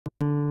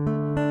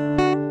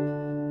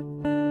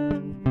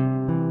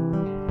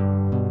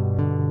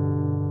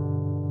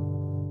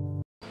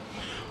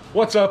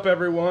What's up,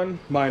 everyone?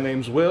 My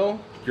name's Will.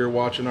 You're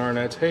watching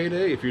Arnett's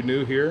Heyday. If you're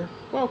new here,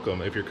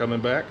 welcome. If you're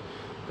coming back,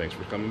 thanks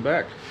for coming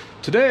back.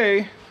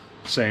 Today,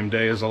 same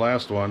day as the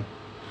last one,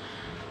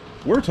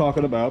 we're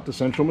talking about the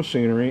Central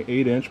Machinery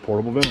 8-inch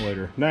portable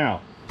ventilator.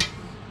 Now,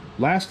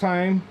 last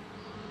time,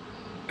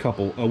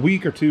 a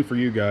week or two for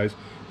you guys,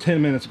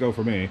 10 minutes ago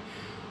for me,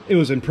 it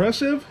was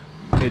impressive.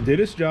 It did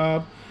its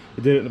job.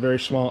 It did it in a very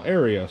small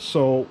area.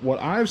 So what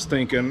I was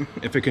thinking,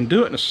 if it can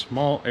do it in a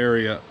small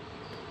area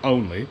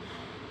only,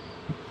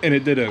 and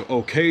it did an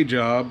okay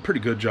job, pretty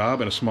good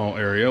job in a small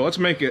area, let's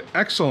make it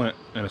excellent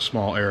in a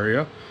small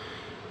area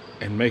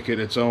and make it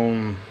its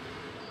own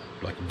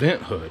like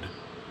vent hood.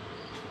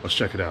 Let's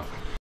check it out.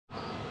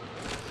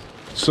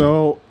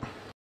 So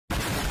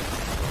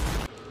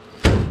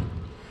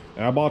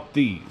I bought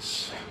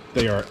these.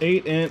 They are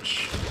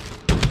 8-inch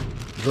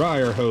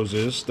dryer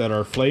hoses that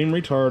are flame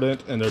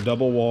retardant, and they're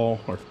double wall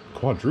or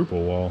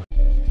quadruple wall.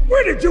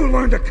 Where did you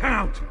learn to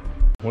count?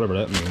 Whatever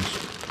that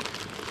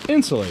means.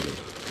 Insulated.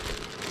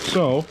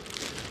 So,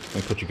 let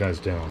me put you guys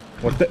down.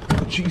 What that,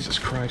 oh, Jesus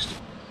Christ.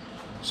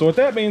 So what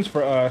that means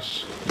for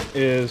us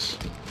is,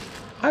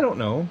 I don't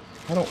know.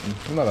 I'm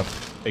not a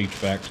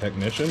HVAC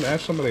technician.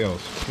 Ask somebody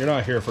else. You're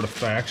not here for the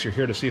facts. You're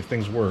here to see if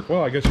things work.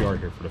 Well, I guess you are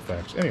here for the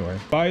facts. Anyway,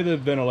 buy the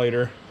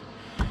ventilator.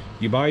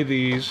 You buy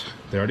these.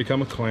 They already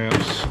come with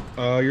clamps.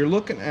 You're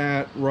looking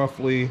at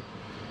roughly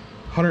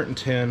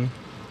 110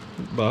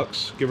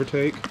 bucks, give or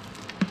take.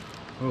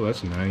 Oh,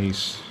 that's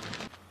nice.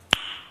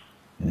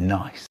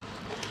 Nice.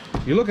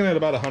 You're looking at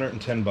about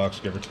 110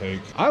 bucks, give or take.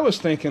 I was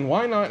thinking,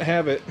 why not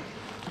have it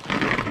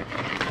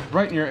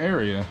right in your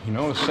area? You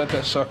know, set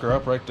that sucker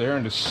up right there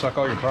and just suck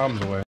all your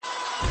problems away.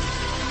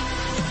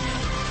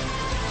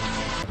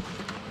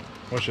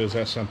 Which is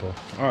that simple.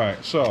 All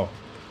right, so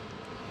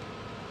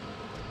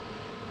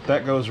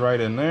that goes right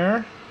in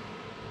there.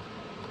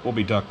 We'll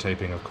be duct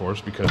taping, of course,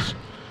 because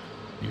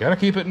you gotta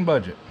keep it in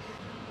budget.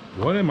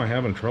 What am I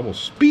having trouble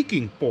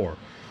speaking for?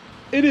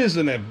 It is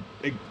an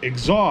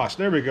exhaust.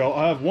 There we go.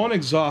 I have one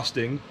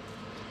exhausting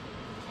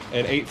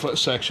an 8-foot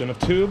section of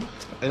tube,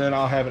 and then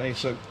I'll have an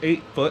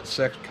 8-foot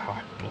section.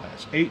 God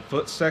bless.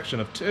 8-foot section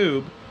of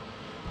tube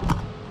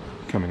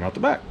coming out the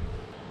back.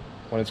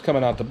 When it's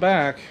coming out the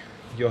back,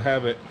 you'll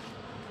have it.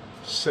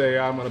 Say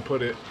I'm going to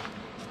put it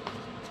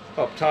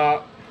up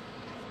top,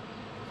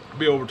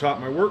 be over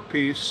top my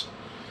workpiece.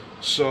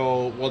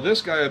 So, well,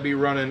 this guy would be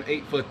running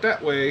 8 foot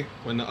that way,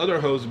 when the other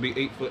hose would be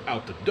 8 foot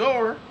out the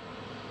door.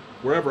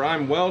 Wherever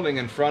I'm welding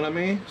in front of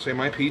me, say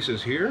my piece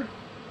is here,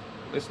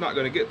 it's not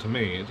going to get to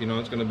me. You know,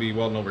 it's going to be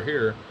welding over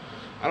here.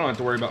 I don't have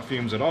to worry about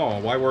fumes at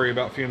all. Why worry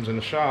about fumes in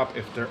the shop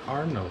if there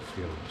are no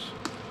fumes?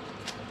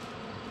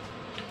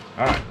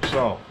 All right,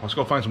 so let's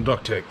go find some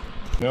duct tape.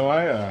 You know,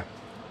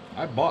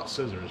 I bought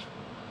scissors.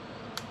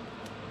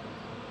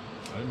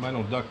 I didn't buy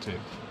no duct tape.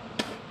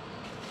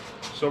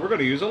 So we're going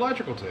to use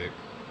electrical tape.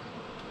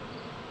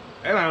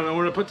 And I don't know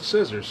where to put the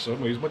scissors, so I'm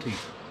going to use my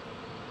teeth.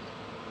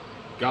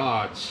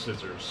 God's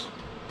scissors.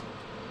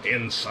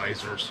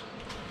 Incisors.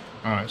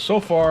 Alright,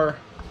 so far,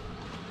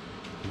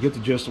 you get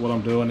the gist of what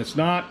I'm doing. It's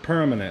not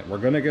permanent. We're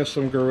going to get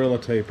some Gorilla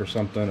tape or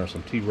something, or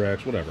some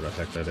T-Rex, whatever the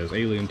heck that is.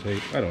 Alien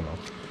tape, I don't know.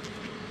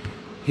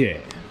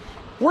 Yeah.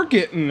 We're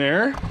getting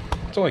there.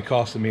 It's only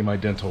costing me my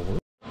dental work.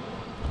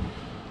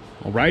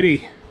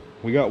 Alrighty.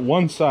 We got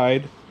one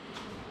side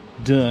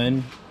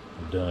done.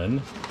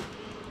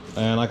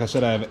 And like I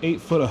said, I have 8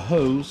 foot of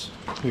hose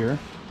here.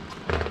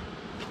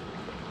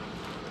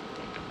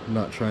 I'm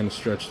not trying to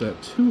stretch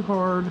that too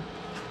hard.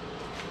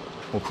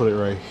 We'll put it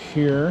right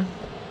here.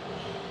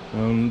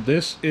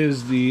 This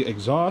is the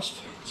exhaust,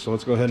 so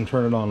let's go ahead and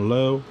turn it on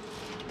low.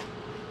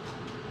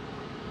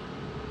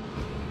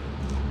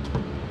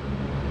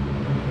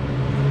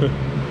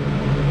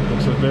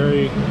 It's a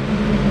very,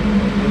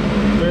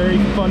 very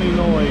funny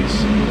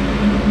noise.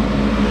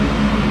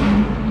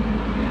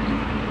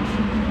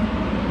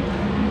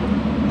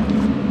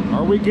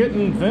 Are we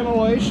getting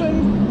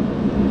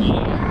ventilation?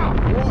 Yeah,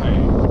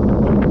 boy.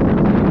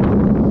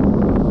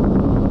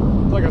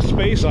 It's like a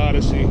space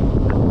odyssey.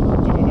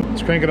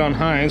 Let's crank it on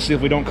high and see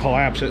if we don't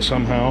collapse it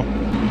somehow.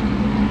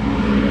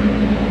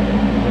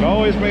 It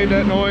always made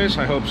that noise?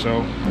 I hope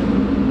so.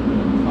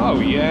 Oh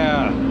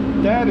yeah,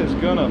 that is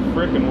gonna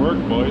frickin' work,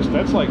 boys.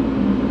 That's like, it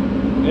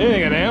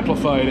ain't gonna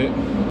amplify it.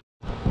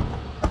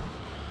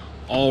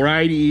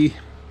 Alrighty,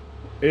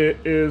 it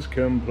is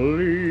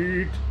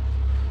complete.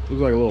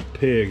 Looks like a little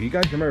pig. You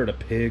guys remember the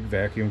pig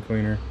vacuum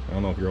cleaner? I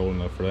don't know if you're old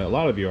enough for that. A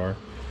lot of you are.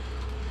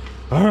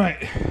 All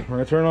right, we're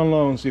gonna turn it on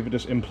low and see if it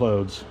just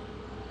implodes.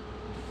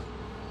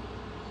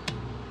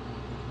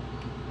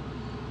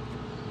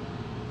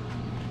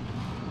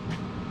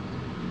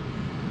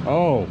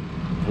 Oh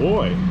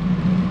boy,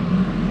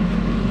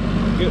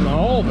 getting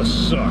all the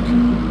suck.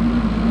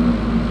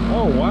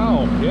 Oh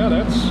wow, yeah,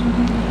 that's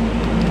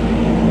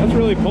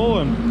really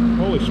pulling.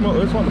 Holy smoke!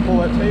 Let's want to pull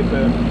that tape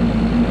in.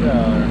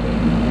 Yeah,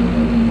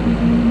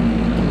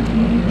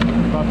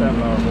 not that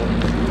powerful.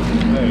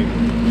 Hey,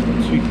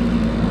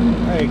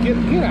 hey,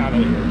 get out of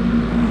here.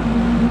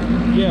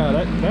 Yeah,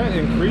 that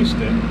increased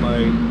it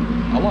by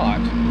a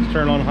lot. Let's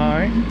turn on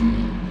high.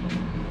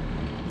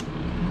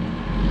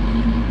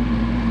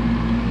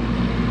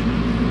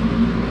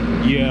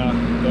 Yeah,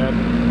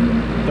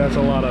 that's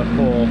a lot of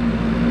pull.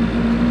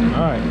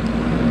 All right.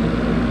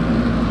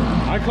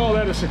 I call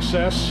that a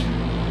success.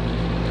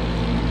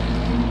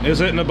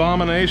 Is it an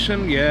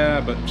abomination? Yeah,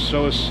 but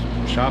so is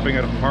shopping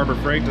at Harbor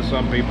Freight to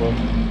some people.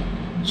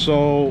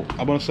 So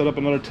I'm gonna set up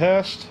another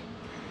test.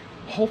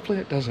 Hopefully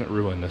it doesn't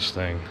ruin this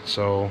thing.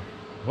 So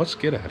let's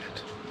get at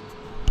it.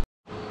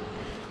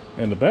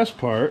 And the best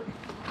part,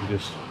 you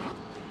just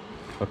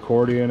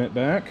accordion it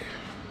back.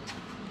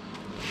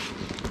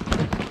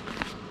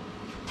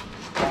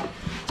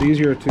 It's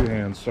easier with two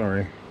hands,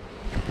 sorry.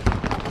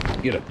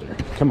 Get up there,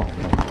 come on.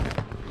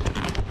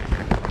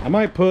 I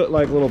might put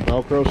like little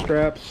Velcro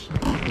straps.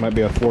 Might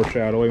be a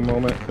foreshadowing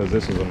moment because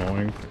this is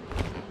annoying.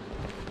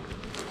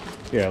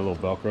 Yeah, little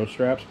Velcro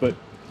straps, but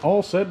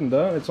all said and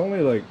done, it's only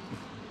like,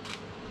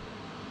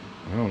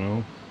 I don't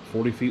know,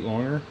 40 feet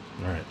longer.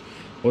 All right,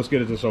 let's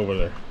get this over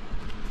there.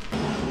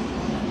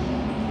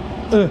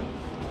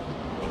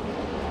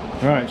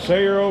 All right,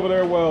 say you're over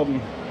there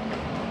welding.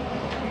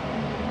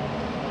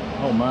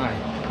 Oh my,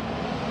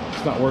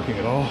 it's not working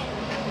at all.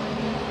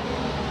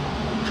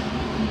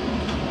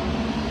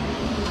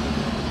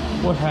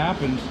 What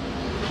happened?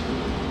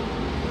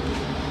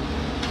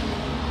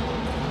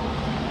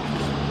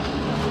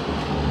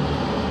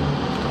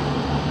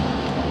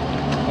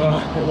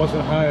 It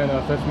wasn't high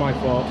enough, that's my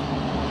fault.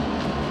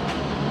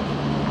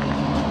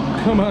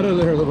 Come out of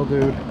there, little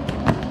dude.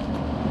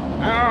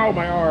 Ow,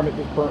 my arm, it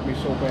just burnt me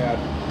so bad.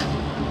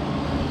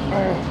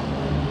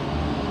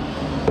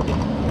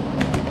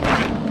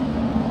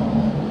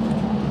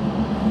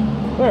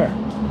 There.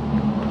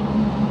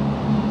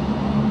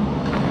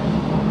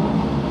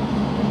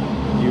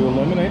 You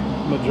eliminate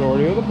the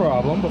majority of the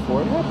problem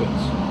before it happens.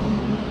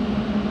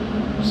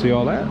 See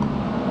all that?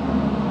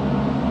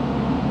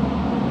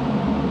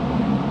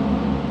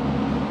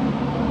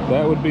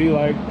 That would be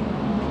like,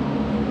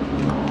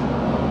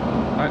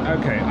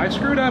 okay, I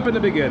screwed up in the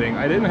beginning.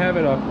 I didn't have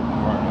it up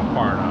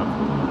far enough,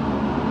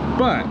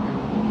 but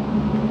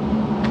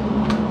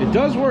it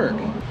does work.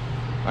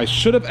 I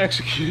should have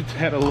executed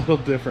that a little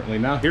differently.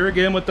 Now here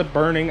again with the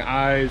burning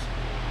eyes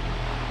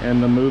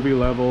and the movie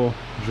level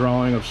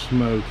drawing of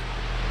smoke.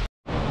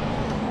 All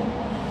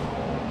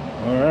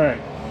right,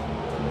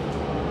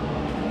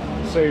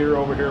 say you're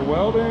over here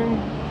welding.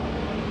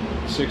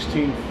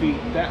 16 feet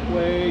that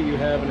way, you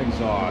have an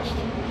exhaust.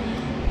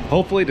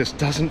 Hopefully this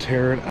doesn't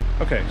tear it up.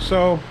 Okay,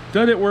 so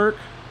did it work?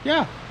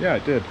 Yeah,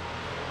 it did.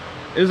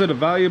 Is it a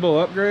valuable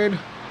upgrade?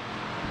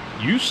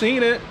 You've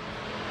seen it.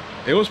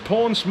 It was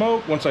pulling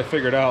smoke once I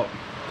figured out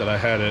that I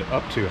had it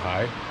up too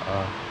high,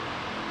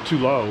 too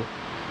low.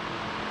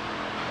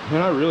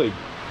 Man,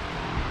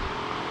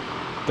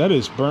 that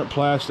is burnt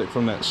plastic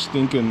from that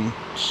stinking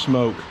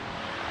smoke.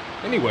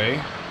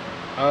 Anyway,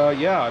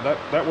 yeah,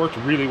 that worked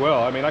really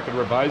well. I mean, I could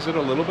revise it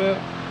a little bit,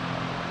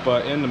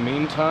 but in the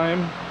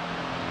meantime,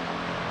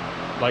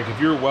 like if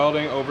you're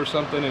welding over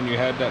something and you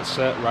had that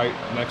set right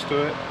next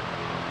to it,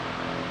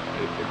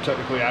 it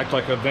technically acts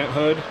like a vent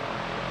hood.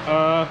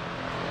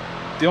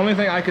 The only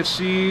thing I could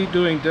see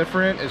doing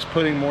different is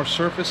putting more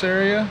surface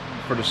area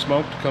for the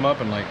smoke to come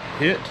up and like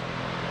hit,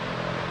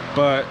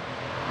 but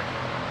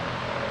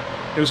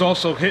it was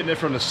also hitting it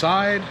from the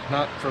side,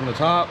 not from the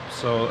top.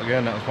 So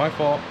again, that was my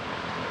fault.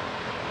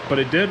 But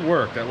it did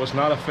work. That was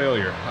not a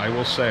failure, I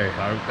will say.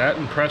 That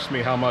impressed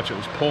me how much it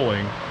was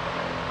pulling.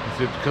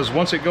 Because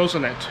once it goes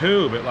in that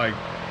tube, it like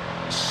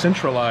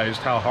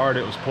centralized how hard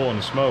it was pulling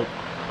the smoke.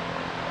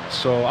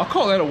 So I'll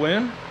call that a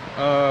win.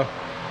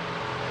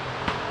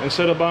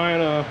 Instead of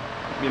buying a,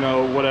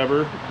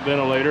 whatever,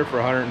 ventilator for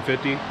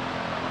 $150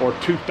 or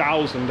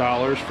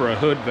 $2,000 for a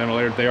hood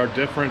ventilator, they are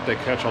different. They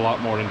catch a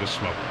lot more than just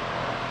smoke.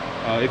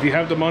 If you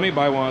have the money,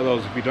 buy one of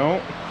those. If you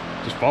don't,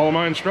 just follow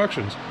my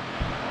instructions.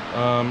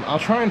 I'll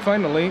try and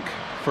find a link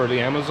for the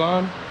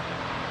Amazon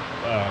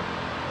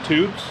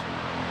tubes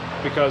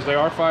because they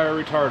are fire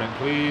retardant.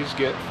 Please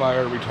get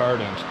fire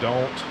retardant.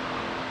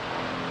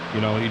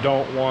 You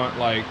don't want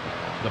like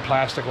the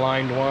plastic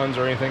lined ones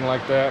or anything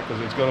like that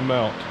because it's gonna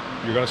melt.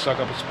 You're gonna suck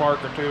up a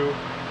spark or two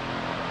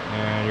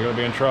and you're gonna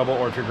be in trouble.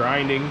 Or if you're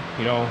grinding,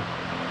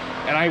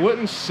 and I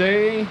wouldn't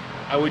say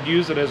I would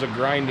use it as a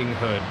grinding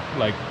hood,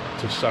 like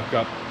to suck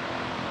up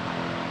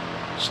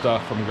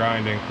stuff from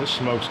grinding. This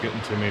smoke's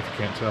getting to me if you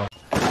can't tell.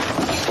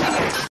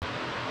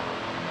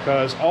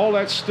 Because all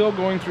that's still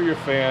going through your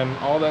fan,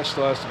 all that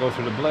still has to go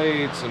through the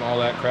blades and all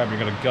that crap. You're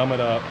gonna gum it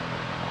up.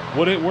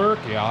 Would it work?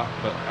 Yeah,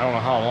 but I don't know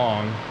how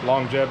long.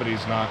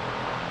 Longevity's not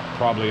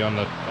probably on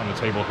the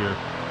table here.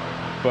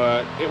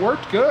 But it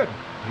worked good.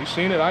 You've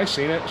seen it, I've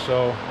seen it,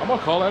 so I'm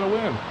gonna call that a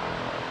win.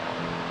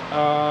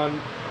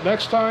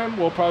 Next time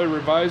we'll probably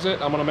revise it.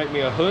 I'm gonna make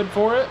me a hood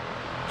for it,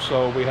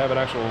 so we have an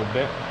actual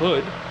vent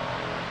hood.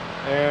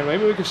 And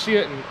maybe we can see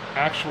it in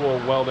actual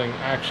welding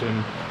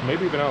action,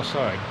 maybe even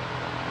outside.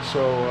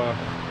 So,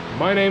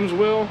 my name's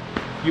Will.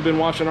 You've been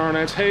watching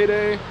Arnett's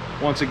Heyday.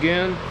 Once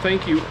again,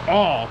 thank you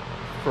all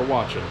for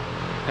watching.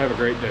 Have a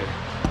great day.